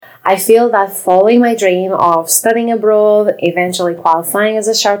I feel that following my dream of studying abroad, eventually qualifying as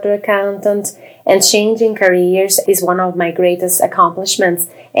a chartered accountant, and changing careers is one of my greatest accomplishments,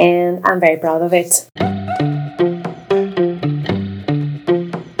 and I'm very proud of it.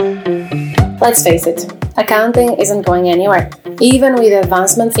 Let's face it, accounting isn't going anywhere. Even with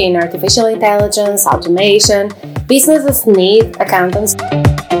advancements in artificial intelligence, automation, businesses need accountants.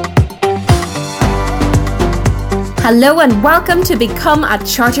 Hello and welcome to Become a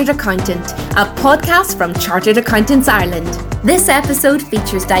Chartered Accountant, a podcast from Chartered Accountants Ireland. This episode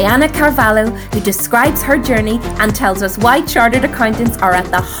features Diana Carvalho, who describes her journey and tells us why Chartered Accountants are at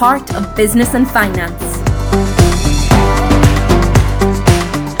the heart of business and finance.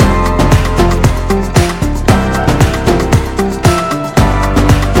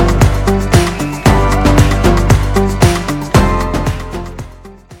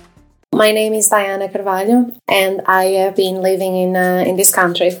 My name is Diana Carvalho, and I have been living in this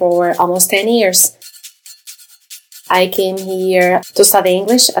country for almost 10 years. I came here to study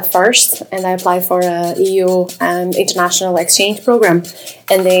English at first, and I applied for a EU international exchange program.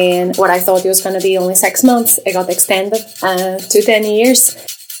 And then what I thought it was going to be only 6 months, it got extended to 10 years.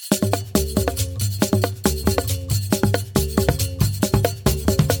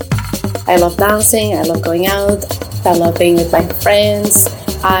 I love dancing, I love going out, I love being with my friends.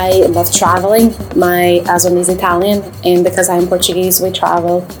 I love traveling. My husband is Italian, and because I'm Portuguese, we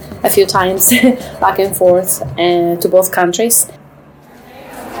travel a few times back and forth to both countries.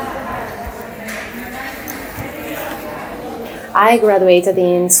 I graduated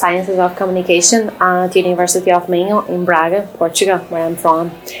in Sciences of Communication at the University of Minho in Braga, Portugal, where I'm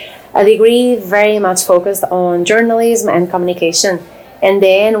from. A degree very much focused on journalism and communication, and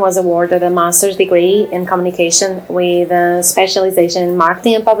then was awarded a master's degree in communication with a specialization in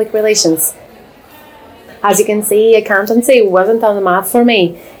marketing and public relations. As you can see, accountancy wasn't on the map for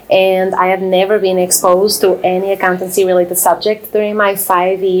me, and I had never been exposed to any accountancy-related subject during my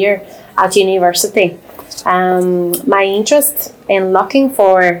 5 year at university. My interest in looking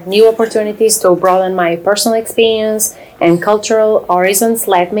for new opportunities to broaden my personal experience and cultural horizons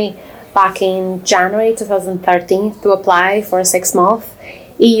led me back in January 2013 to apply for a 6-month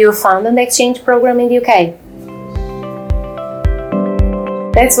EU-funded exchange program in the UK.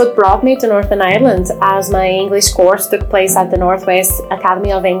 That's what brought me to Northern Ireland, as my English course took place at the Northwest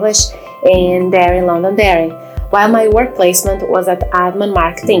Academy of English in Derry, Londonderry, while my work placement was at Admin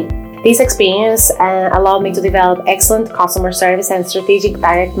Marketing. This experience allowed me to develop excellent customer service and strategic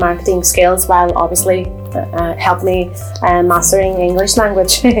direct marketing skills, while obviously helped me mastering English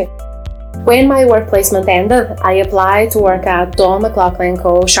language. When my work placement ended, I applied to work at Don McLaughlin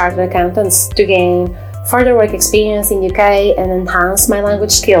Co. Chartered Accountants to gain further work experience in UK and enhance my language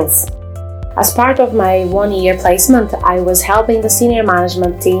skills. As part of my 1 year placement, I was helping the senior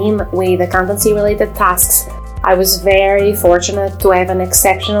management team with accountancy-related tasks. I was very fortunate to have an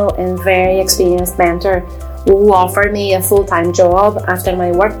exceptional and very experienced mentor who offered me a full-time job after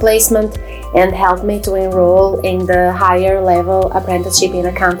my work placement and helped me to enroll in the higher level apprenticeship in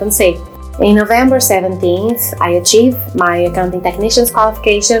accountancy. In November 17th, I achieved my accounting technician's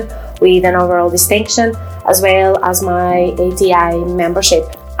qualification with an overall distinction, as well as my ATI membership.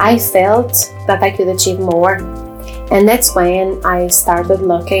 I felt that I could achieve more, and that's when I started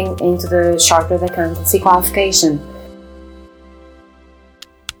looking into the Chartered Accountancy qualification.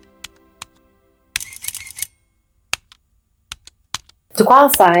 To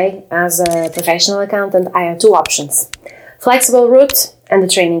qualify as a professional accountant, I had two options: flexible route and the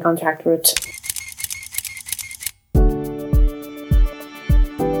training contract route.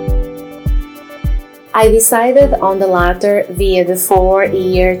 I decided on the latter via the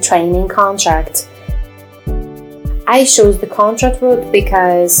 4-year training contract. I chose the contract route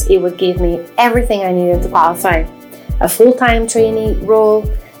because it would give me everything I needed to qualify: a full-time trainee role,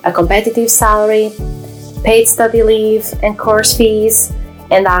 a competitive salary, paid study leave and course fees,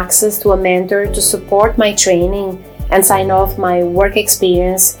 and access to a mentor to support my training and sign off my work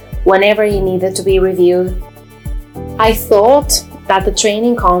experience whenever it needed to be reviewed. I thought that the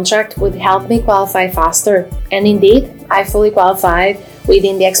training contract would help me qualify faster, and indeed, I fully qualified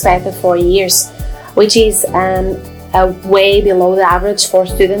within the expected 4 years, which is way below the average for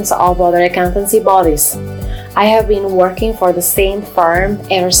students of other accountancy bodies. I have been working for the same firm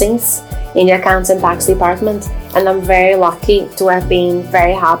ever since in the accounts and tax department, and I'm very lucky to have been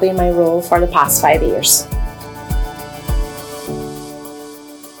very happy in my role for the past 5 years.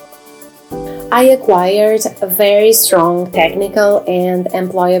 I acquired very strong technical and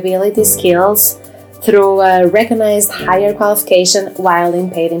employability skills through a recognized higher qualification while in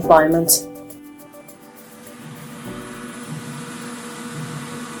paid employment.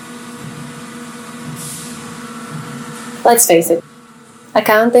 Let's face it,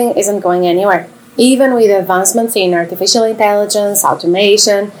 accounting isn't going anywhere. Even with advancements in artificial intelligence,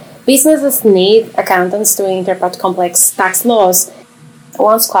 automation, businesses need accountants to interpret complex tax laws.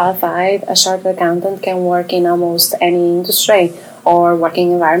 Once qualified, a chartered accountant can work in almost any industry or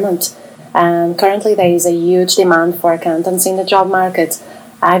working environment. Currently, there is a huge demand for accountants in the job market.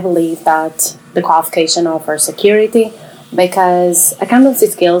 I believe that the qualification offers security because accountancy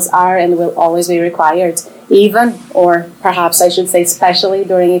skills are and will always be required, even, or perhaps I should say especially,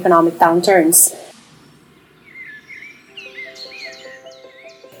 during economic downturns.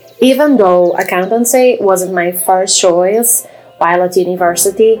 Even though accountancy wasn't my first choice while at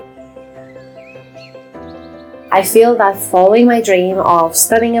university, I feel that following my dream of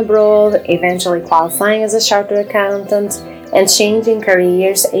studying abroad, eventually qualifying as a chartered accountant, and changing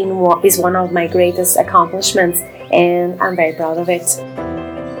careers is one of my greatest accomplishments, and I'm very proud of it.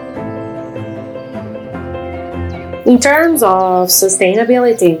 In terms of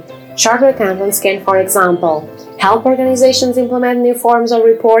sustainability, chartered accountants can, for example, help organizations implement new forms of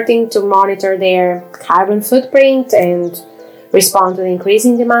reporting to monitor their carbon footprint and respond to the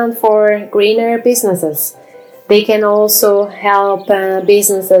increasing demand for greener businesses. They can also help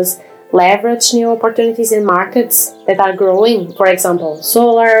businesses leverage new opportunities in markets that are growing, for example,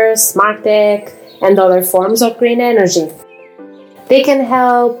 solar, smart tech, and other forms of green energy. They can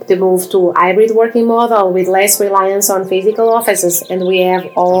help the move to hybrid working model with less reliance on physical offices, and we have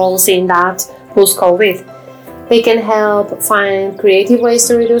all seen that post-COVID. They can help find creative ways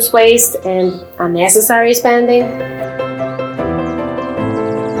to reduce waste and unnecessary spending.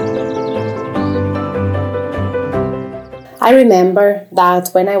 I remember that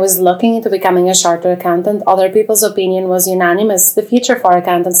when I was looking into becoming a chartered accountant, other people's opinion was unanimous. The future for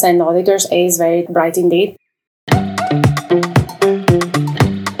accountants and auditors is very bright indeed.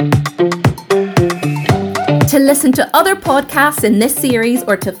 To listen to other podcasts in this series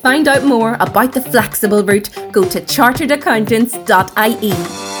or to find out more about the flexible route, go to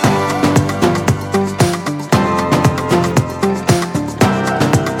charteredaccountants.ie.